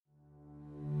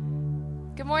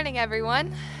Good morning,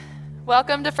 everyone.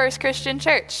 Welcome to First Christian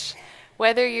Church.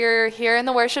 Whether you're here in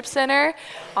the worship center,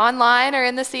 online, or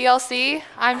in the CLC,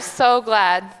 I'm so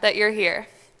glad that you're here.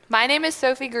 My name is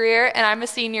Sophie Greear, and I'm a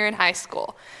senior in high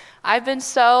school. I've been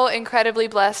so incredibly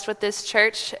blessed with this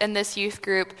church and this youth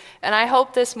group, and I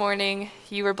hope this morning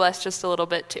you were blessed just a little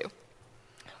bit too.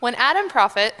 When Adam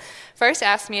Prophet first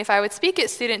asked me if I would speak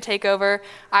at Student Takeover,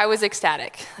 I was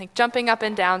ecstatic, jumping up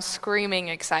and down, screaming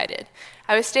excited.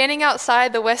 I was standing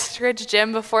outside the Westridge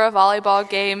gym before a volleyball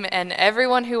game, and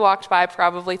everyone who walked by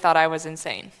probably thought I was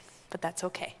insane, but that's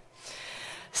okay.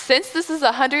 Since this is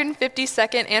the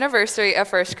 152nd anniversary of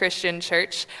First Christian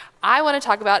Church, I want to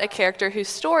talk about a character whose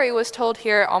story was told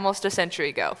here almost a century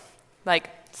ago.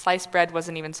 Sliced bread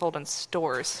wasn't even sold in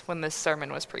stores when this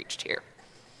sermon was preached here.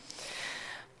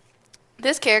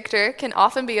 This character can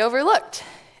often be overlooked,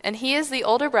 and he is the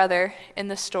older brother in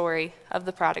the story of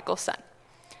the prodigal son.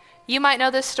 You might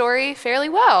know this story fairly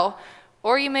well,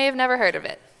 or you may have never heard of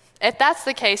it. If that's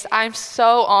the case, I'm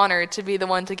so honored to be the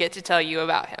one to get to tell you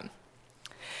about him.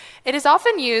 It is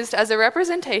often used as a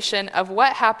representation of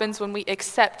what happens when we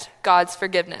accept God's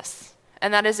forgiveness,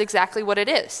 and that is exactly what it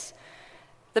is.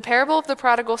 The parable of the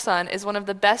prodigal son is one of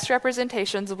the best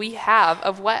representations we have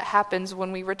of what happens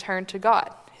when we return to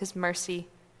God, his mercy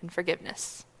and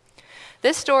forgiveness.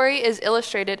 This story is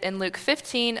illustrated in Luke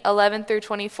 15:11 through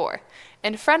 24.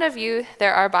 In front of you,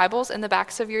 there are Bibles in the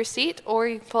backs of your seat, or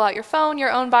you can pull out your phone,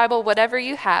 your own Bible, whatever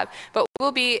you have. But we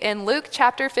will be in Luke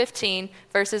chapter 15,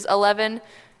 verses 11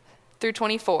 through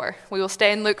 24. We will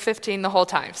stay in Luke 15 the whole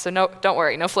time, so don't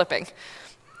worry, no flipping.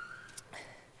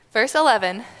 Verse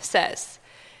 11 says,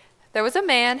 "There was a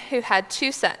man who had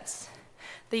 2 sons.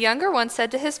 The younger one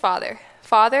said to his father,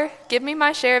 'Father, give me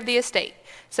my share of the estate.'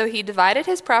 So he divided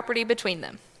his property between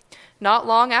them. Not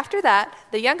long after that,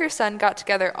 the younger son got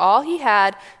together all he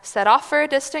had, set off for a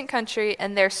distant country,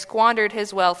 and there squandered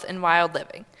his wealth in wild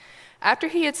living. After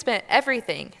he had spent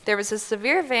everything, there was a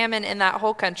severe famine in that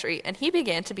whole country, and he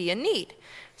began to be in need.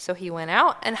 So he went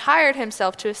out and hired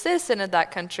himself to a citizen of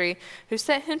that country, who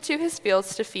sent him to his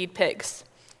fields to feed pigs.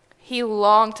 He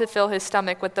longed to fill his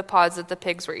stomach with the pods that the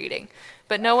pigs were eating,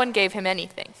 but no one gave him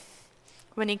anything.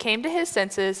 When he came to his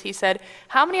senses, he said,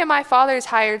 'How many of my father's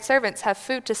hired servants have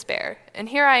food to spare? And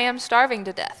here I am starving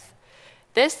to death.'"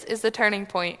 This is the turning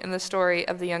point in the story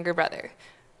of the younger brother.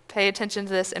 Pay attention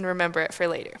to this and remember it for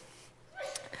later.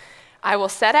 "I will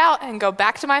set out and go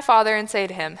back to my father and say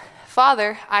to him,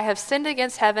 'Father, I have sinned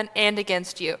against heaven and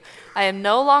against you. I am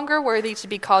no longer worthy to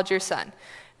be called your son.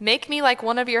 Make me like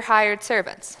one of your hired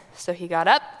servants.' So he got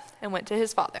up and went to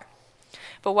his father.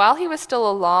 But while he was still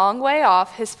a long way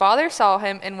off, his father saw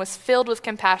him and was filled with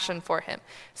compassion for him.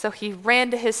 So he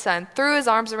ran to his son, threw his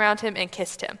arms around him, and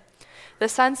kissed him. The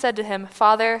son said to him,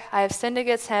 'Father, I have sinned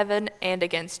against heaven and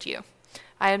against you.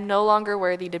 I am no longer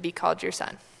worthy to be called your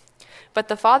son.' But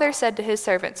the father said to his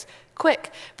servants,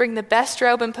 'Quick, bring the best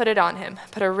robe and put it on him.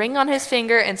 Put a ring on his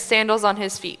finger and sandals on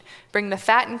his feet. Bring the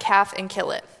fattened calf and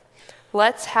kill it.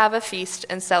 Let's have a feast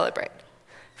and celebrate.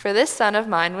 For this son of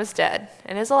mine was dead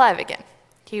and is alive again.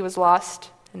 He was lost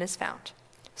and is found.'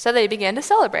 So they began to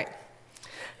celebrate."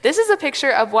 This is a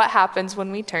picture of what happens when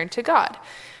we turn to God.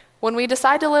 When we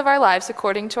decide to live our lives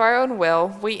according to our own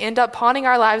will, we end up pawning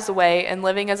our lives away and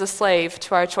living as a slave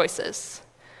to our choices.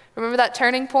 Remember that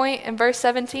turning point in verse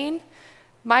 17?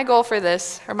 My goal for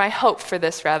this, or my hope for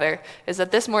this rather, is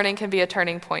that this morning can be a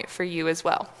turning point for you as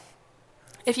well.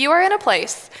 If you are in a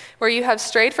place where you have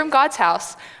strayed from God's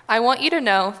house, I want you to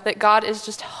know that God is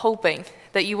just hoping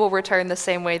that you will return the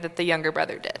same way that the younger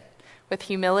brother did, with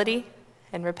humility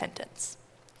and repentance.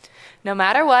 No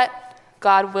matter what,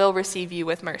 God will receive you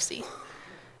with mercy.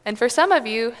 And for some of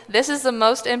you, this is the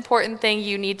most important thing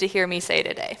you need to hear me say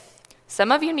today.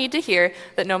 Some of you need to hear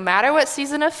that no matter what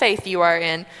season of faith you are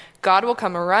in, God will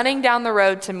come running down the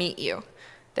road to meet you.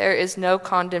 There is no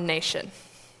condemnation.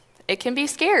 It can be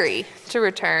scary to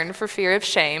return for fear of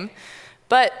shame,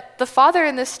 but the father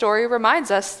in this story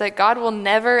reminds us that God will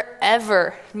never,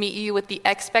 ever meet you with the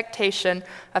expectation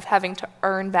of having to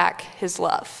earn back his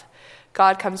love.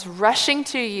 God comes rushing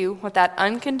to you with that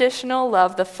unconditional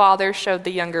love the father showed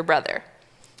the younger brother.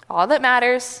 All that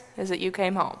matters is that you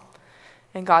came home,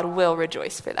 and God will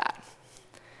rejoice for that.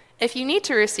 If you need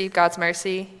to receive God's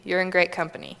mercy, you're in great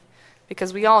company,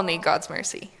 because we all need God's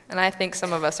mercy, and I think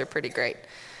some of us are pretty great.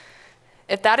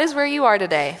 If that is where you are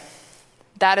today,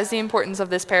 that is the importance of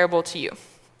this parable to you.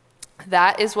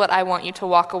 That is what I want you to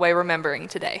walk away remembering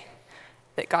today.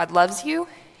 That God loves you,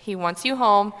 he wants you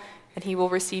home, and he will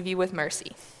receive you with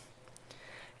mercy.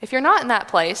 If you're not in that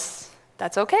place,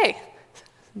 that's okay.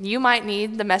 You might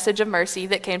need the message of mercy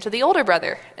that came to the older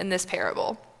brother in this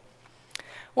parable.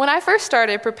 When I first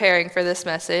started preparing for this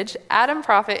message, Adam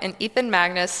Prophet and Ethan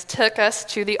Magnus took us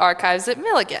to the archives at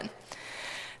Milligan.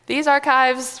 These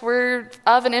archives were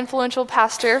of an influential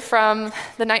pastor from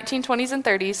the 1920s and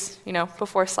 30s,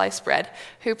 before sliced bread,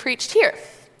 who preached here.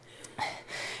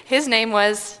 His name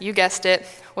was, you guessed it,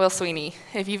 Will Sweeney.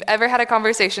 If you've ever had a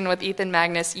conversation with Ethan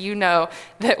Magnus, you know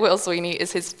that Will Sweeney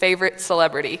is his favorite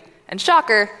celebrity. And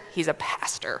shocker, he's a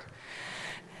pastor.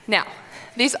 Now,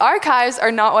 these archives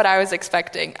are not what I was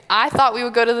expecting. I thought we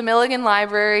would go to the Milligan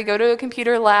Library, go to a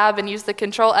computer lab, and use the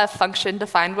Control F function to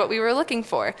find what we were looking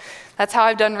for. That's how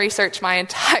I've done research my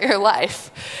entire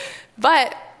life.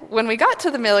 But when we got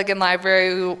to the Milligan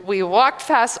Library, we walked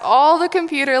past all the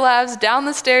computer labs, down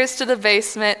the stairs to the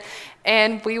basement,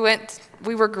 and we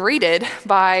were greeted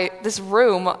by this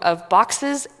room of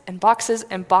boxes and boxes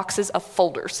and boxes of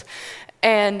folders.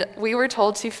 And we were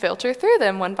told to filter through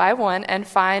them one by one and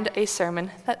find a sermon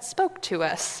that spoke to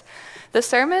us. The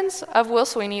sermons of Will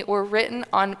Sweeney were written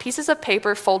on pieces of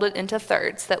paper folded into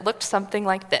thirds that looked something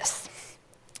like this.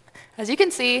 As you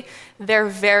can see, they're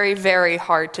very, very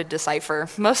hard to decipher.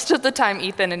 Most of the time,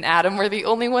 Ethan and Adam were the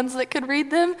only ones that could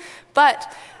read them,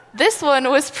 but this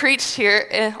one was preached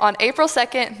here on April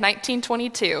 2nd,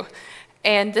 1922,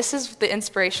 and this is the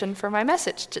inspiration for my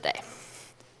message today.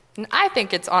 And I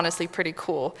think it's honestly pretty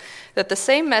cool that the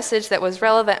same message that was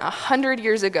relevant 100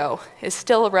 years ago is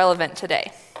still relevant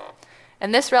today.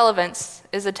 And this relevance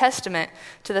is a testament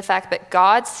to the fact that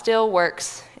God still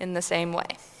works in the same way.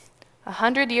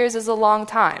 100 years is a long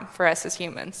time for us as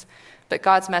humans, but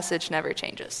God's message never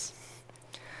changes.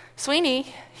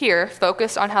 Sweeney here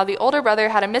focused on how the older brother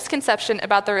had a misconception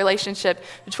about the relationship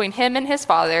between him and his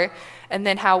father, and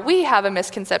then how we have a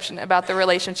misconception about the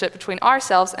relationship between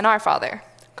ourselves and our Father,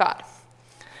 God.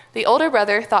 The older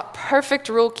brother thought perfect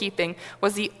rule-keeping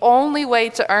was the only way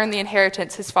to earn the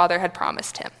inheritance his father had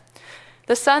promised him.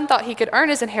 The son thought he could earn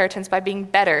his inheritance by being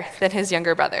better than his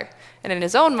younger brother, and in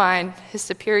his own mind, his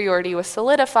superiority was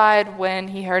solidified when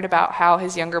he heard about how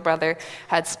his younger brother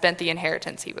had spent the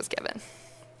inheritance he was given.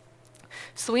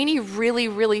 Sweeney really,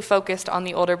 really focused on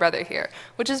the older brother here,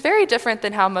 which is very different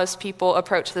than how most people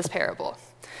approach this parable.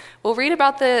 We'll read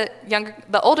about the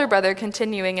older brother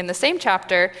continuing in the same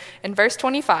chapter in verse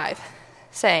 25,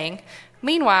 saying,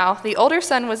 "Meanwhile, the older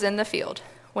son was in the field.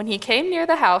 When he came near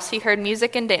the house, he heard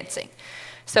music and dancing.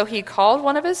 So he called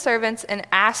one of his servants and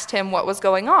asked him what was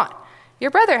going on.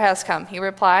 'Your brother has come,' he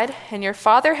replied, 'and your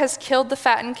father has killed the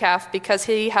fattened calf because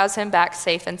he has him back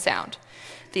safe and sound.'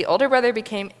 The older brother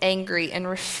became angry and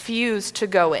refused to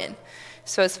go in.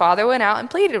 So his father went out and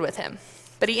pleaded with him.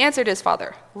 But he answered his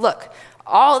father, 'Look,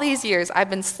 all these years I've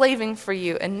been slaving for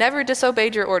you and never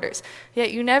disobeyed your orders.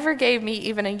 Yet you never gave me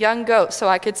even a young goat so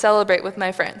I could celebrate with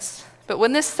my friends. But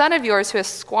when this son of yours who has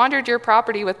squandered your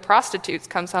property with prostitutes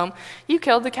comes home, you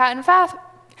killed the fattened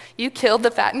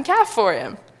calf for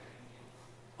him.'"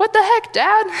 What the heck,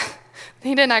 Dad?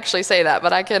 He didn't actually say that,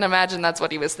 but I can imagine that's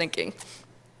what he was thinking.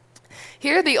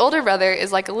 Here, the older brother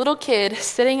is like a little kid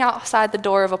sitting outside the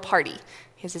door of a party.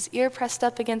 He has his ear pressed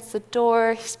up against the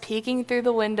door. He's peeking through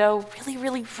the window, really,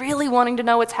 really, really wanting to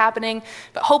know what's happening,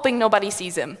 but hoping nobody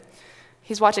sees him.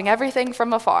 He's watching everything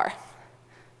from afar.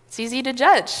 It's easy to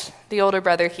judge the older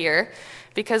brother here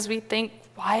because we think,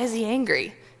 why is he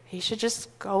angry? He should just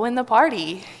go in the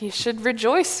party. He should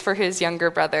rejoice for his younger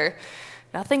brother.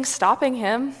 Nothing's stopping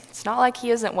him. It's not like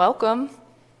he isn't welcome.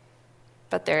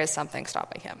 But there is something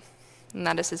stopping him, and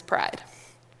that is his pride.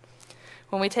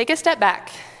 When we take a step back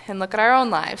and look at our own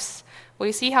lives,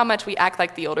 we see how much we act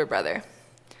like the older brother.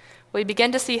 We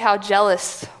begin to see how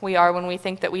jealous we are when we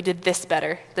think that we did this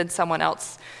better than someone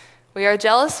else. We are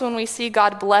jealous when we see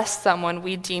God bless someone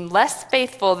we deem less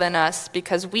faithful than us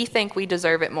because we think we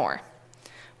deserve it more.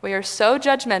 We are so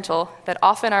judgmental that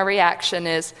often our reaction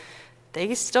is,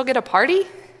 they still get a party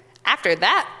after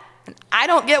that? And I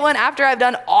don't get one after I've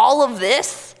done all of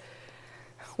this?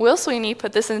 Will Sweeney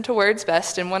put this into words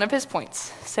best in one of his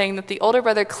points, saying that the older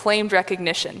brother claimed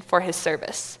recognition for his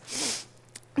service.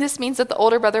 This means that the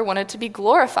older brother wanted to be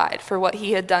glorified for what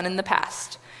he had done in the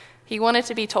past. He wanted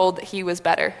to be told that he was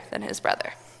better than his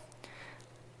brother.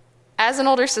 As an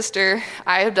older sister,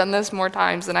 I have done this more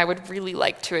times than I would really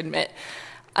like to admit.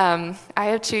 I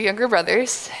have two younger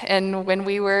brothers, and when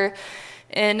we were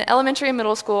in elementary and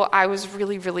middle school, I was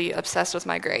really, really obsessed with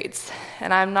my grades,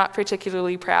 and I'm not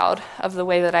particularly proud of the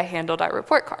way that I handled our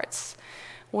report cards.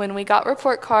 When we got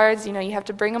report cards, you have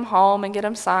to bring them home and get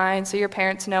them signed so your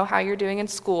parents know how you're doing in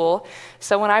school.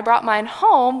 So when I brought mine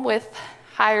home with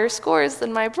higher scores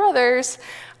than my brothers,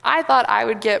 I thought I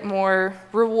would get more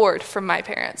reward from my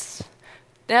parents.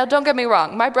 Now, don't get me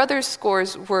wrong, my brothers'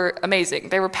 scores were amazing.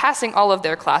 They were passing all of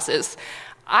their classes.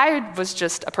 I was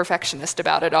just a perfectionist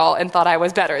about it all and thought I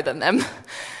was better than them.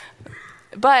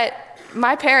 But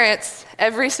my parents,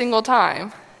 every single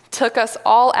time, took us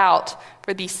all out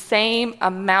for the same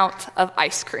amount of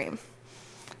ice cream.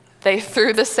 They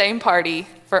threw the same party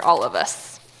for all of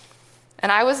us.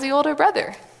 And I was the older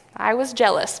brother. I was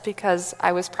jealous because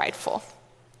I was prideful.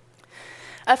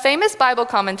 A famous Bible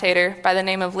commentator by the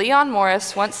name of Leon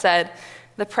Morris once said,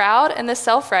 "The proud and the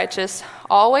self-righteous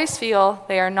always feel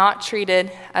they are not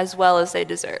treated as well as they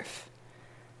deserve."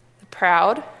 The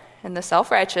proud and the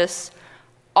self-righteous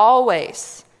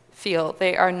always feel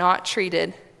they are not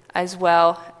treated as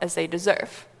well as they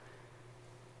deserve.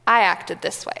 I acted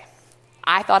this way.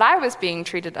 I thought I was being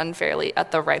treated unfairly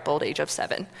at the ripe old age of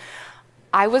 7.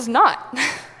 I was not.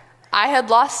 I had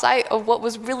lost sight of what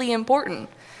was really important,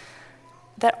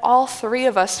 that all 3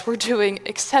 of us were doing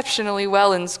exceptionally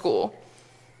well in school.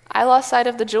 I lost sight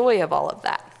of the joy of all of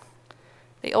that.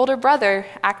 The older brother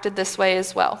acted this way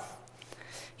as well.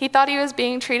 He thought he was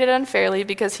being treated unfairly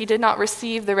because he did not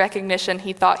receive the recognition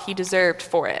he thought he deserved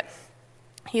for it.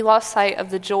 He lost sight of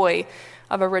the joy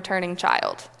of a returning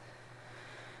child.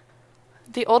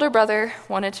 The older brother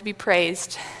wanted to be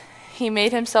praised. He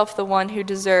made himself the one who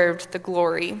deserved the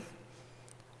glory.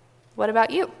 What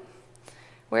about you?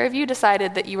 Where have you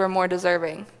decided that you are more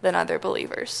deserving than other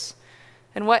believers?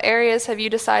 In what areas have you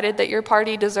decided that your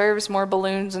party deserves more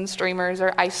balloons and streamers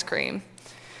or ice cream?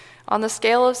 On the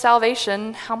scale of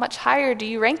salvation, how much higher do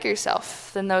you rank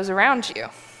yourself than those around you?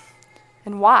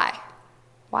 And why?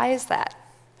 Why is that?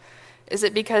 Is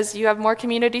it because you have more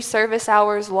community service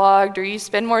hours logged, or you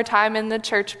spend more time in the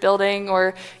church building,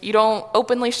 or you don't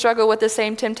openly struggle with the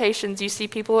same temptations you see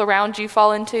people around you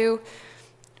fall into?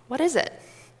 What is it?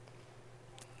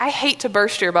 I hate to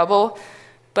burst your bubble,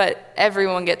 but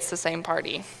everyone gets the same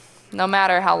party, no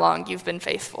matter how long you've been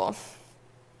faithful.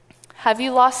 Have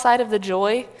you lost sight of the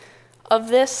joy of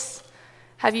this?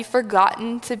 Have you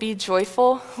forgotten to be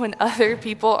joyful when other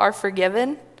people are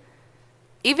forgiven?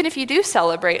 Even if you do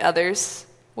celebrate others,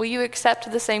 will you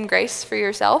accept the same grace for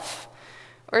yourself?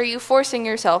 Or are you forcing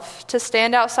yourself to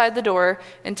stand outside the door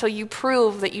until you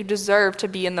prove that you deserve to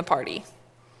be in the party?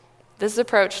 This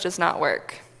approach does not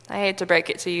work. I hate to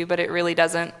break it to you, but it really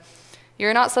doesn't.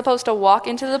 You're not supposed to walk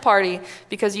into the party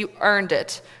because you earned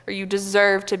it or you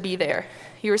deserve to be there.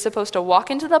 You are supposed to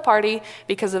walk into the party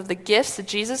because of the gifts that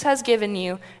Jesus has given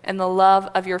you and the love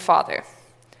of your Father.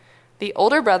 The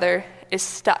older brother is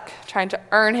stuck trying to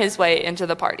earn his way into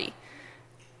the party.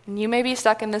 And you may be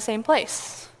stuck in the same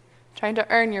place, trying to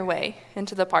earn your way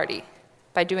into the party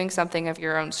by doing something of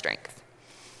your own strength.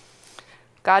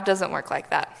 God doesn't work like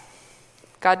that.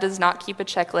 God does not keep a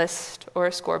checklist or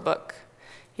a scorebook.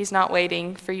 He's not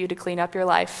waiting for you to clean up your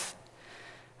life.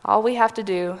 All we have to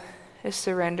do is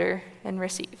surrender and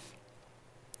receive.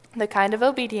 The kind of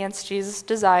obedience Jesus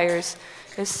desires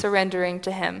is surrendering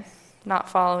to him, not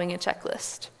following a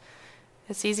checklist.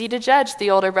 It's easy to judge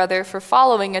the older brother for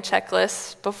following a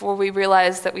checklist before we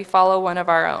realize that we follow one of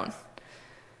our own.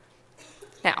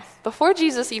 Now, before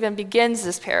Jesus even begins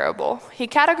this parable, he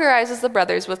categorizes the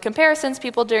brothers with comparisons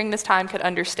people during this time could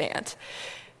understand.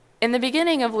 In the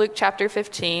beginning of Luke chapter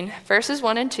 15, verses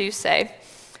 1 and 2 say,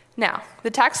 "Now,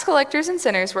 the tax collectors and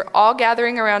sinners were all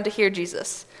gathering around to hear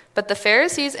Jesus. But the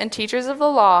Pharisees and teachers of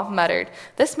the law muttered,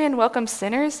 'This man welcomes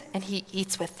sinners and he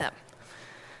eats with them.'"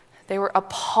 They were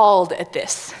appalled at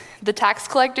this. The tax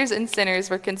collectors and sinners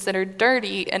were considered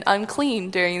dirty and unclean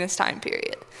during this time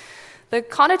period. The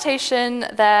connotation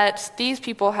that these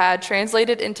people had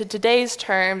translated into today's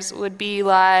terms would be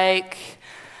like,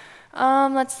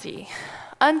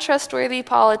 untrustworthy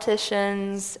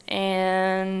politicians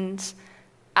and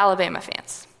Alabama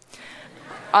fans.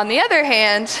 On the other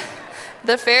hand,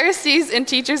 the Pharisees and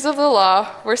teachers of the law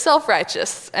were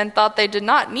self-righteous and thought they did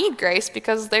not need grace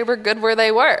because they were good where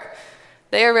they were.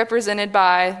 They are represented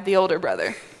by the older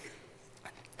brother.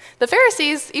 The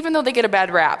Pharisees, even though they get a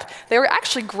bad rap, they were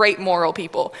actually great moral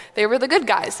people. They were the good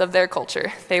guys of their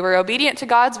culture. They were obedient to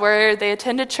God's word. They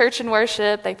attended church and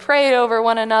worship. They prayed over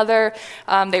one another.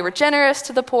 They were generous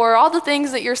to the poor, all the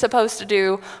things that you're supposed to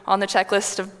do on the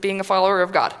checklist of being a follower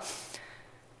of God.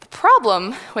 The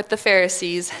problem with the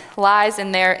Pharisees lies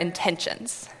in their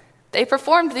intentions. They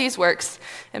performed these works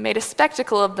and made a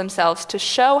spectacle of themselves to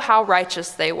show how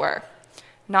righteous they were,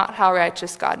 not how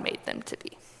righteous God made them to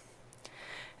be.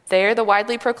 They are the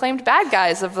widely proclaimed bad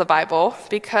guys of the Bible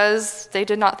because they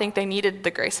did not think they needed the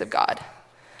grace of God.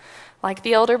 Like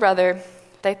the older brother,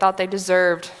 they thought they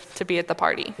deserved to be at the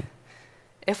party.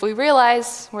 If we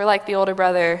realize we're like the older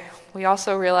brother, we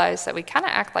also realize that we kind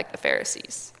of act like the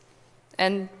Pharisees.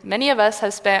 And many of us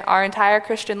have spent our entire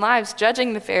Christian lives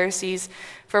judging the Pharisees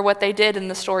for what they did in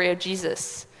the story of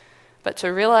Jesus. But to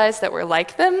realize that we're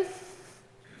like them,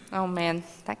 oh man,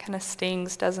 that kind of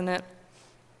stings, doesn't it?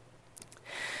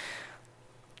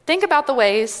 Think about the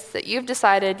ways that you've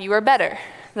decided you are better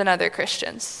than other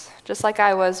Christians, just like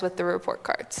I was with the report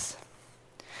cards.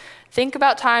 Think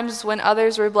about times when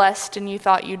others were blessed and you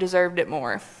thought you deserved it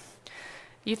more.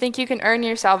 You think you can earn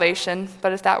your salvation,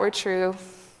 but if that were true,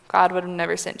 God would have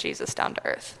never sent Jesus down to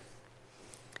earth.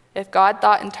 If God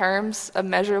thought in terms of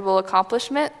measurable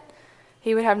accomplishment,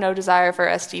 he would have no desire for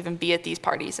us to even be at these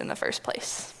parties in the first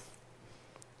place.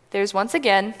 There's once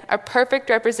again a perfect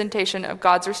representation of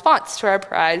God's response to our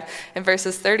pride in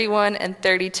verses 31 and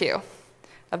 32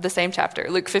 of the same chapter,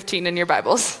 Luke 15 in your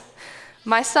Bibles.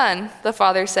 My son, the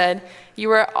father said, you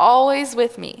are always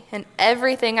with me, and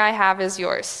everything I have is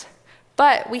yours.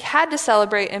 But we had to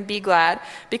celebrate and be glad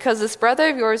because this brother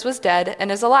of yours was dead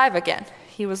and is alive again.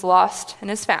 He was lost and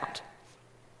is found.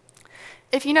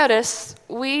 If you notice,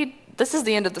 this is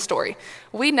the end of the story.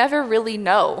 We never really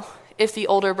know if the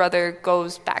older brother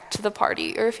goes back to the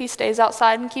party or if he stays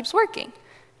outside and keeps working.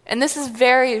 And this is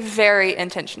very, very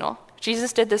intentional.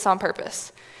 Jesus did this on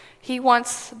purpose. He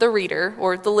wants the reader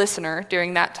or the listener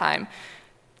during that time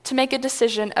to make a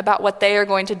decision about what they are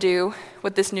going to do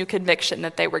with this new conviction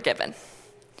that they were given.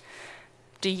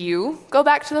 Do you go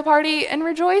back to the party and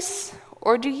rejoice,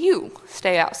 or do you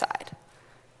stay outside?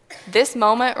 This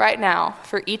moment right now,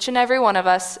 for each and every one of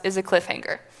us, is a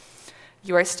cliffhanger.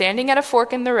 You are standing at a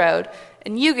fork in the road,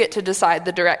 and you get to decide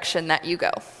the direction that you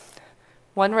go.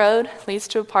 One road leads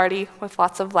to a party with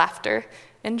lots of laughter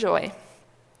and joy,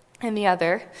 and the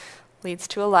other leads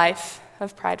to a life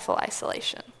of prideful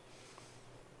isolation.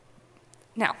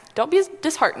 Now, don't be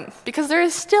disheartened, because there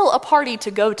is still a party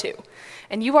to go to,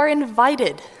 and you are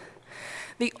invited.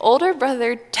 The older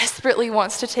brother desperately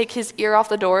wants to take his ear off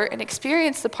the door and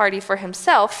experience the party for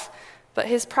himself, but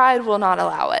his pride will not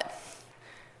allow it.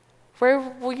 Where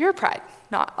will your pride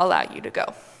not allow you to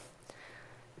go?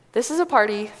 This is a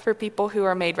party for people who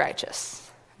are made righteous,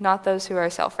 not those who are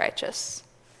self-righteous.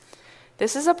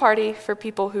 This is a party for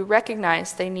people who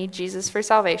recognize they need Jesus for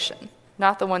salvation,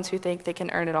 not the ones who think they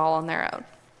can earn it all on their own.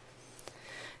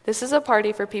 This is a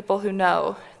party for people who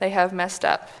know they have messed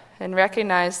up and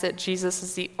recognize that Jesus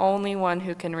is the only one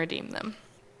who can redeem them.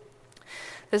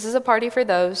 This is a party for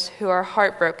those who are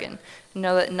heartbroken and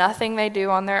know that nothing they do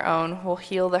on their own will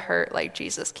heal the hurt like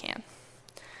Jesus can.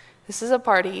 This is a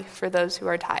party for those who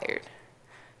are tired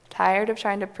of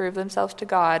trying to prove themselves to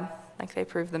God like they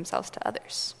prove themselves to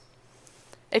others.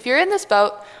 If you're in this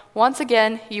boat, once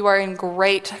again, you are in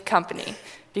great company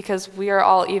because we are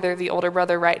all either the older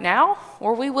brother right now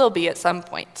or we will be at some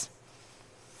point.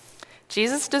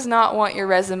 Jesus does not want your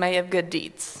resume of good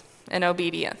deeds and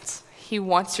obedience. He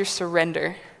wants your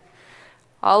surrender.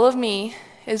 All of me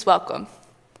is welcome,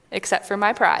 except for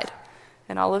my pride,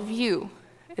 and all of you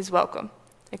is welcome,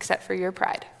 except for your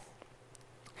pride.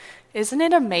 Isn't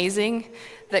it amazing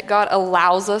that God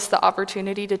allows us the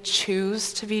opportunity to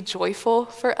choose to be joyful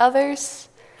for others?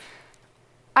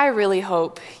 I really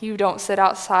hope you don't sit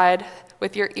outside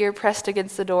with your ear pressed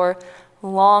against the door,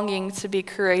 longing to be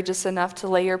courageous enough to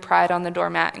lay your pride on the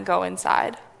doormat and go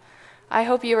inside. I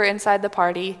hope you are inside the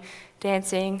party,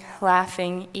 dancing,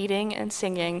 laughing, eating, and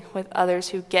singing with others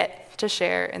who get to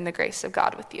share in the grace of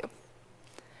God with you.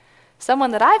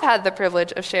 Someone that I've had the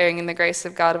privilege of sharing in the grace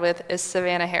of God with is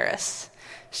Savannah Harris.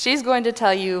 She's going to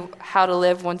tell you how to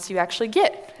live once you actually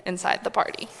get inside the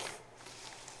party.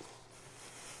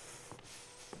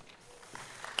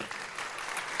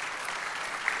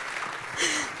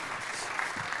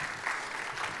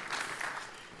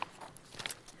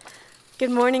 Good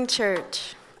morning,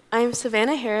 church. I'm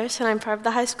Savannah Harris, and I'm part of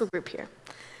the high school group here.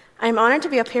 I'm honored to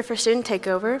be up here for Student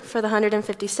Takeover for the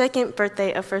 152nd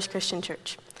birthday of First Christian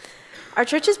Church. Our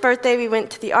church's birthday, we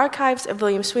went to the archives of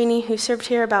William Sweeney, who served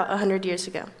here about 100 years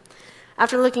ago.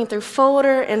 After looking through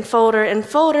folder and folder and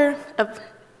folder of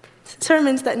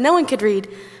sermons that no one could read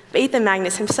but Ethan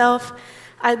Magnus himself,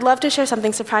 I'd love to share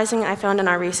something surprising I found in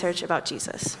our research about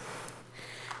Jesus.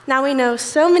 Now we know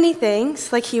so many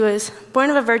things, like he was born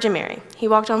of a Virgin Mary. He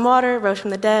walked on water, rose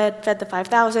from the dead, fed the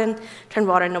 5,000, turned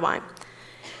water into wine.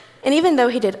 And even though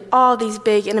he did all these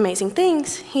big and amazing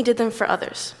things, he did them for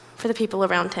others, for the people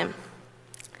around him.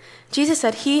 Jesus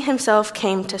said he himself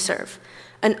came to serve.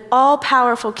 An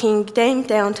all-powerful king came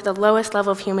down to the lowest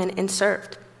level of human and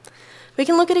served. We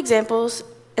can look at examples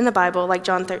in the Bible like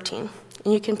John 13,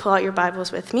 and you can pull out your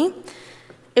Bibles with me.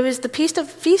 It was the feast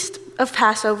of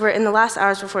Passover in the last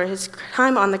hours before his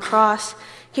time on the cross.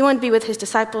 He wanted to be with his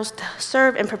disciples to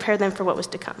serve and prepare them for what was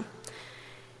to come.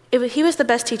 He was the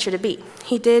best teacher to be.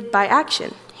 He did by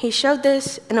action. He showed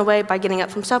this in a way by getting up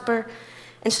from supper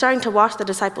and starting to wash the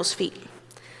disciples' feet.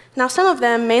 Now, some of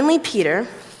them, mainly Peter,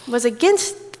 was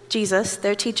against Jesus,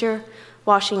 their teacher,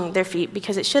 washing their feet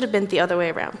because it should have been the other way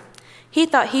around. He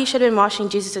thought he should have been washing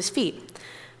Jesus' feet.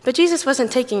 But Jesus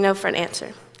wasn't taking no for an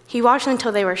answer. He washed them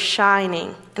until they were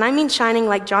shining. And I mean shining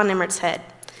like John Emmert's head.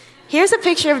 Here's a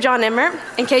picture of John Emmert,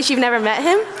 in case you've never met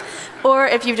him, or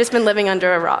if you've just been living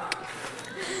under a rock.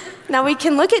 Now we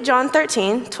can look at John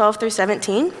 13, 12 through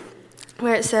 17,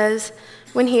 where it says,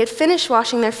 "When he had finished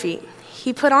washing their feet,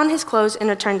 he put on his clothes and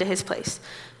returned to his place.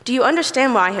 'Do you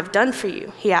understand what I have done for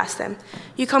you?' he asked them.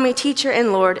 'You call me teacher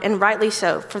and Lord, and rightly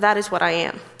so, for that is what I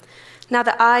am. Now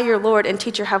that I, your Lord and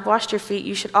teacher, have washed your feet,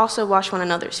 you should also wash one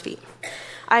another's feet.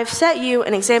 I have set you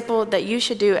an example that you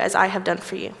should do as I have done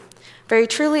for you. Very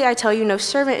truly, I tell you, no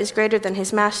servant is greater than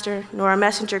his master, nor a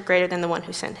messenger greater than the one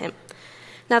who sent him.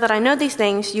 Now that I know these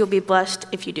things, you will be blessed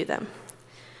if you do them.'"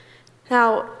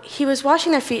 Now, he was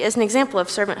washing their feet as an example of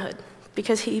servanthood,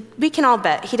 because we can all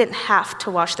bet he didn't have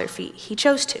to wash their feet. He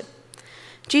chose to.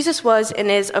 Jesus was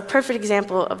and is a perfect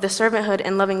example of the servanthood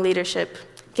and loving leadership,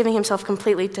 giving himself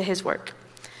completely to his work.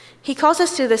 He calls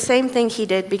us to the same thing he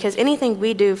did because anything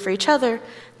we do for each other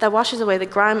that washes away the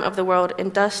grime of the world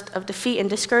and dust of defeat and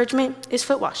discouragement is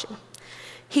foot washing.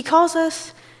 He calls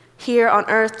us here on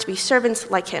earth to be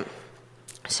servants like him,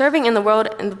 serving in the world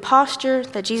in the posture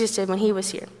that Jesus did when he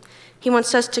was here. He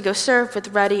wants us to go serve with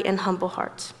ready and humble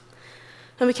hearts.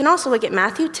 And we can also look at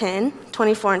Matthew 10,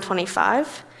 24 and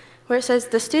 25, where it says,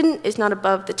 "The student is not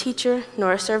above the teacher,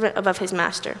 nor a servant above his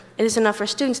master. It is enough for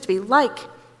students to be like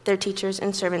their teachers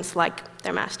and servants like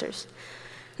their masters."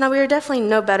 Now, we are definitely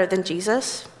no better than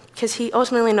Jesus, because he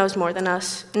ultimately knows more than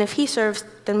us. And if he serves,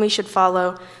 then we should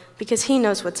follow, because he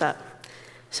knows what's up.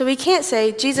 So we can't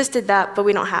say, Jesus did that, but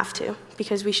we don't have to,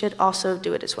 because we should also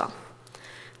do it as well.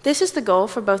 This is the goal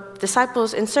for both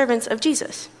disciples and servants of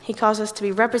Jesus. He calls us to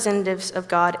be representatives of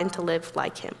God and to live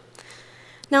like him.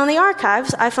 Now, in the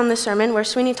archives, I found this sermon where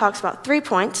Sweeney talks about 3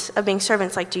 points of being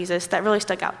servants like Jesus that really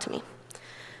stuck out to me.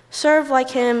 Serve like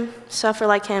him, suffer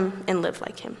like him, and live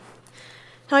like him.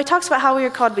 Now, he talks about how we are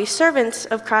called to be servants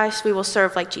of Christ. We will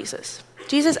serve like Jesus.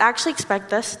 Jesus actually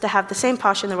expects us to have the same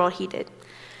posture in the world he did.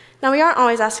 Now, we aren't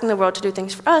always asking the world to do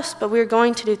things for us, but we are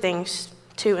going to do things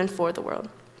to and for the world.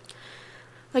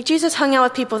 Like Jesus hung out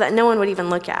with people that no one would even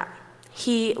look at.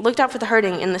 He looked out for the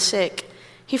hurting and the sick.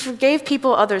 He forgave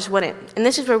people others wouldn't. And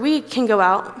this is where we can go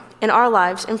out in our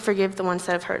lives and forgive the ones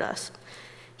that have hurt us.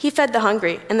 He fed the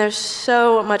hungry, and there's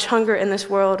so much hunger in this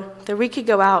world that we could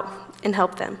go out and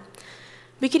help them.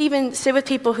 We could even sit with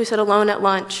people who sit alone at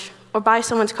lunch or buy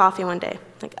someone's coffee one day.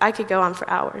 Like, I could go on for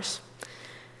hours.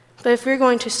 But if we're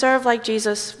going to serve like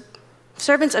Jesus,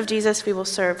 servants of Jesus, we will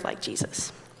serve like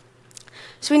Jesus.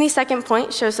 Sweeney's second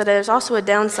point shows that there's also a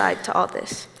downside to all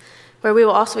this, where we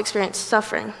will also experience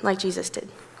suffering like Jesus did.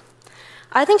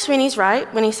 I think Sweeney's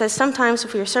right when he says sometimes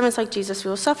if we are servants like Jesus, we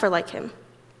will suffer like him,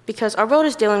 because our world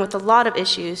is dealing with a lot of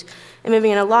issues and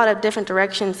moving in a lot of different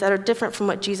directions that are different from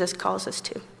what Jesus calls us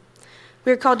to.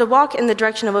 We are called to walk in the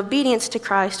direction of obedience to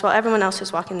Christ while everyone else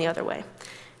is walking the other way,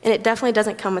 and it definitely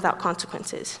doesn't come without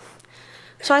consequences.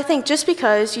 So I think just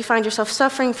because you find yourself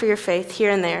suffering for your faith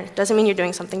here and there doesn't mean you're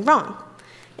doing something wrong.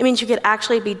 It means you could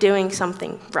actually be doing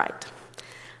something right.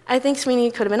 I think Sweeney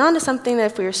could have been onto something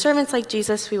that if we are servants like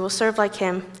Jesus, we will serve like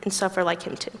him and suffer like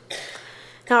him too.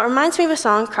 Now, it reminds me of a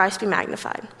song, Christ Be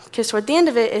Magnified, because toward the end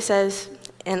of it, it says,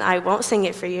 and I won't sing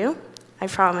it for you, I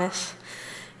promise.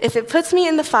 "If it puts me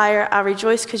in the fire, I'll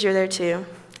rejoice because you're there too.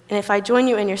 And if I join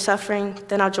you in your suffering,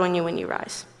 then I'll join you when you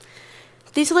rise."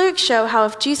 These lyrics show how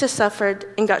if Jesus suffered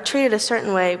and got treated a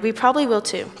certain way, we probably will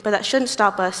too, but that shouldn't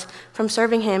stop us from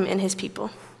serving him and his people.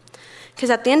 Because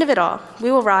at the end of it all,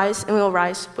 we will rise and we will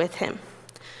rise with him.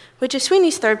 Which is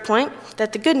Sweeney's third point,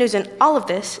 that the good news in all of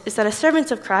this is that as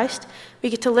servants of Christ, we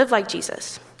get to live like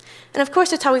Jesus. And of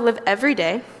course, it's how we live every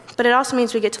day, but it also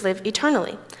means we get to live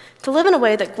eternally, to live in a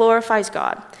way that glorifies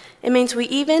God. It means we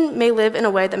even may live in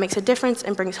a way that makes a difference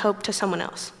and brings hope to someone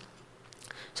else.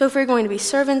 So if we're going to be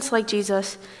servants like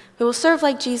Jesus, we will serve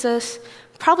like Jesus,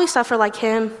 probably suffer like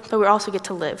him, but we also get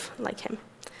to live like him.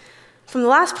 From the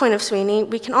last point of Sweeney,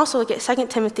 we can also look at 2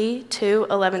 Timothy 2,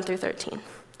 11 through 13.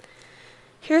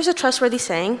 Here's a trustworthy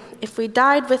saying: "If we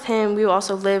died with him, we will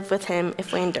also live with him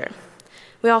if we endure.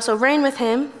 We also reign with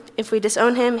him. If we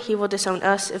disown him, he will disown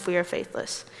us if we are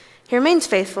faithless. He remains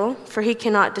faithful, for he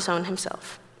cannot disown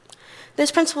himself."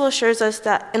 This principle assures us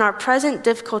that in our present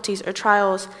difficulties or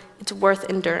trials, it's worth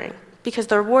enduring, because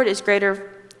the reward is greater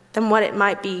than what it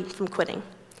might be from quitting.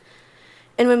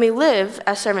 And when we live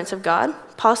as servants of God,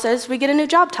 Paul says we get a new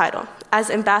job title as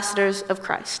ambassadors of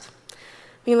Christ.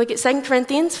 We can look at 2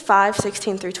 Corinthians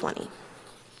 5:16 through 20.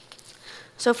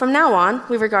 So from now on,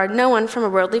 we regard no one from a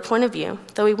worldly point of view,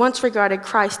 though we once regarded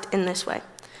Christ in this way.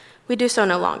 We do so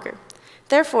no longer.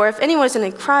 Therefore, if anyone is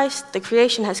in Christ, the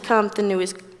creation has come,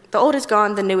 the old is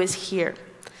gone, the new is here.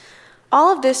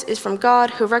 All of this is from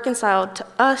God, who reconciled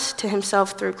us to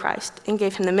himself through Christ and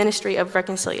gave him the ministry of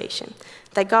reconciliation,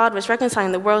 that God was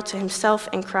reconciling the world to himself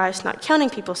in Christ, not counting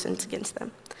people's sins against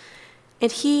them.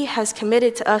 And he has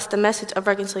committed to us the message of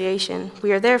reconciliation.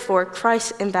 We are therefore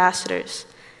Christ's ambassadors,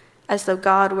 as though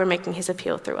God were making his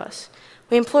appeal through us.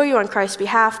 We implore you on Christ's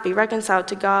behalf, be reconciled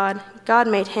to God. God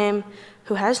made him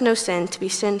who has no sin to be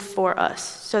sin for us,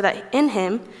 so that in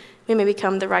him we may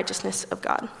become the righteousness of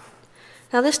God.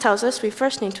 Now this tells us we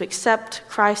first need to accept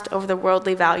Christ over the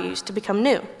worldly values to become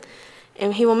new,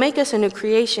 and he will make us a new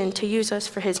creation to use us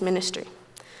for his ministry,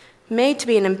 made to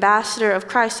be an ambassador of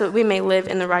Christ so that we may live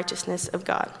in the righteousness of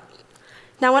God.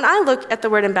 Now when I look at the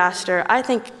word ambassador, I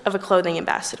think of a clothing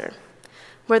ambassador,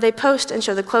 where they post and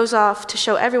show the clothes off to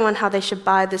show everyone how they should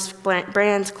buy this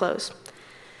brand's clothes.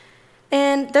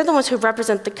 And they're the ones who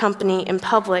represent the company in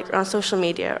public or on social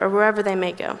media or wherever they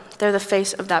may go. They're the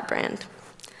face of that brand.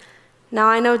 Now,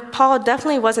 I know Paul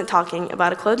definitely wasn't talking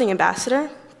about a clothing ambassador,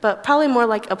 but probably more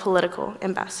like a political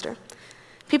ambassador.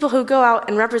 People who go out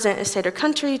and represent a state or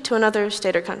country to another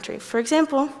state or country. For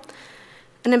example,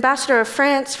 an ambassador of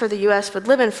France for the U.S. would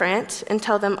live in France and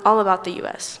tell them all about the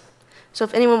U.S. So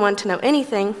if anyone wanted to know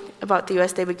anything about the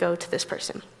U.S., they would go to this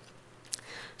person.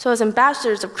 So as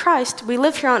ambassadors of Christ, we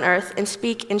live here on earth and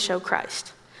speak and show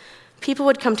Christ. People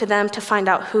would come to them to find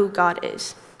out who God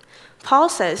is. Paul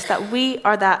says that we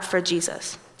are that for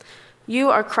Jesus. You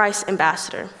are Christ's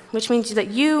ambassador, which means that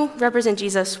you represent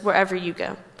Jesus wherever you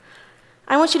go.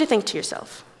 I want you to think to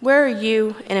yourself, where are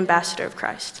you an ambassador of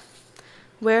Christ?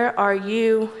 Where are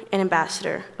you an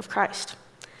ambassador of Christ?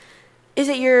 Is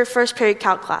it your first period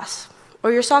calc class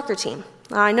or your soccer team?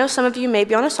 Now, I know some of you may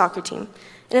be on a soccer team,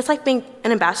 and it's like being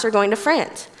an ambassador going to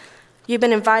France. You've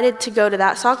been invited to go to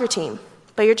that soccer team,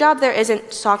 but your job there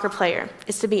isn't soccer player.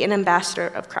 It's to be an ambassador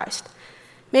of Christ.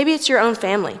 Maybe it's your own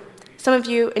family. Some of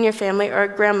you in your family are a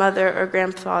grandmother or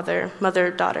grandfather, mother,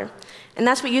 daughter, and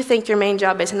that's what you think your main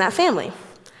job is in that family.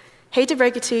 Hate to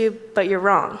break it to you, but you're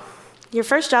wrong. Your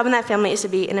first job in that family is to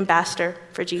be an ambassador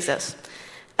for Jesus.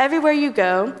 Everywhere you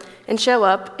go and show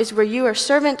up is where you are a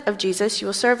servant of Jesus. You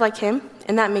will serve like him,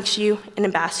 and that makes you an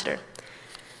ambassador.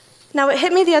 Now, it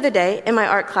hit me the other day in my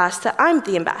art class that I'm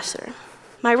the ambassador.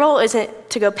 My role isn't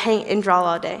to go paint and draw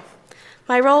all day.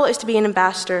 My role is to be an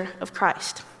ambassador of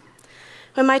Christ.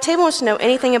 When my table wants to know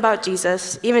anything about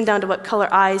Jesus, even down to what color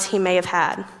eyes he may have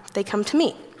had, they come to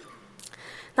me.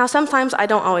 Now, sometimes I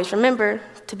don't always remember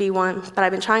to be one, but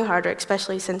I've been trying harder,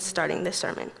 especially since starting this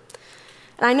sermon.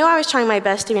 And I know I was trying my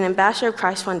best to be an ambassador of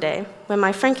Christ one day when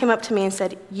my friend came up to me and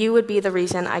said, "You would be the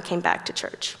reason I came back to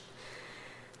church."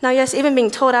 Now, yes, even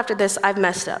being told after this, I've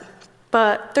messed up.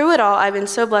 But through it all, I've been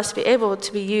so blessed to be able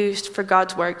to be used for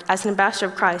God's work as an ambassador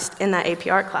of Christ in that AP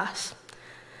art class.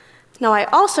 Now, I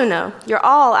also know you're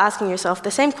all asking yourself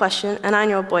the same question a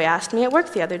 9-year-old boy asked me at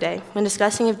work the other day when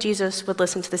discussing if Jesus would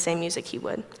listen to the same music he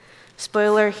would.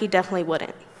 Spoiler, he definitely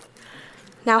wouldn't.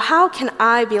 Now, how can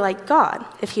I be like God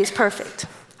if he is perfect?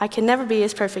 I can never be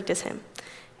as perfect as him.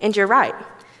 And you're right.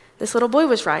 This little boy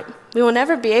was right. We will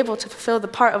never be able to fulfill the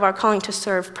part of our calling to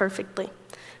serve perfectly,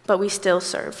 but we still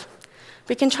serve.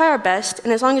 We can try our best,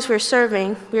 and as long as we're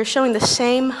serving, we are showing the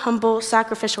same humble,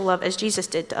 sacrificial love as Jesus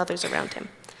did to others around him.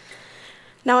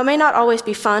 Now, it may not always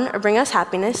be fun or bring us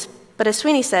happiness, but as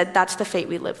Sweeney said, that's the fate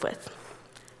we live with.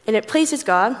 And it pleases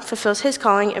God, fulfills his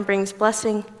calling, and brings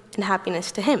blessing and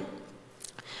happiness to him.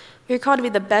 We are called to be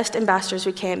the best ambassadors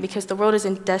we can because the world is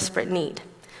in desperate need.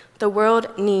 The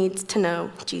world needs to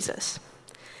know Jesus.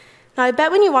 Now, I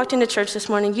bet when you walked into church this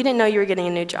morning, you didn't know you were getting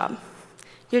a new job.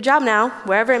 Your job now,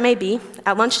 wherever it may be,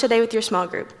 at lunch today with your small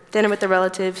group, dinner with the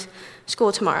relatives,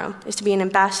 school tomorrow, is to be an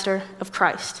ambassador of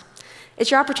Christ. It's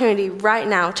your opportunity right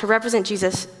now to represent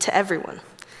Jesus to everyone.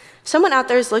 Someone out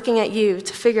there is looking at you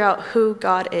to figure out who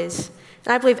God is.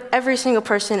 And I believe every single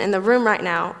person in the room right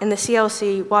now, in the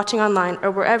CLC, watching online,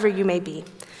 or wherever you may be,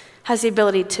 has the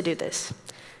ability to do this.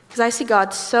 Because I see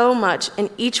God so much in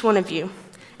each one of you,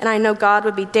 and I know God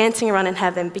would be dancing around in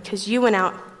heaven because you went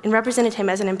out and represented him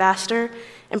as an ambassador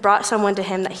and brought someone to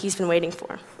him that he's been waiting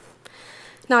for.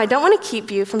 Now, I don't want to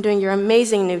keep you from doing your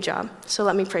amazing new job, so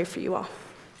let me pray for you all.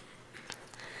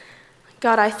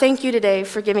 God, I thank you today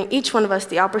for giving each one of us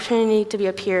the opportunity to be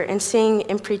up here and sing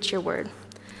and preach your word.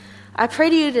 I pray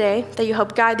to you today that you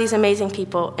help guide these amazing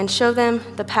people and show them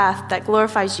the path that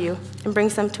glorifies you and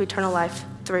brings them to eternal life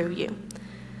through you.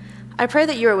 I pray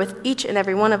that you are with each and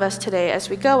every one of us today as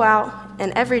we go out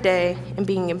and every day in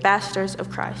being ambassadors of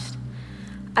Christ.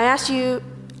 I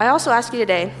also ask you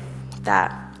today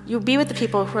that you be with the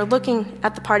people who are looking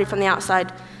at the party from the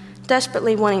outside,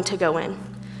 desperately wanting to go in.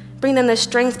 Bring them the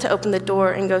strength to open the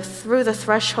door and go through the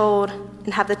threshold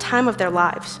and have the time of their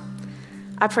lives.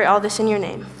 I pray all this in your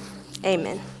name.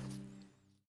 Amen.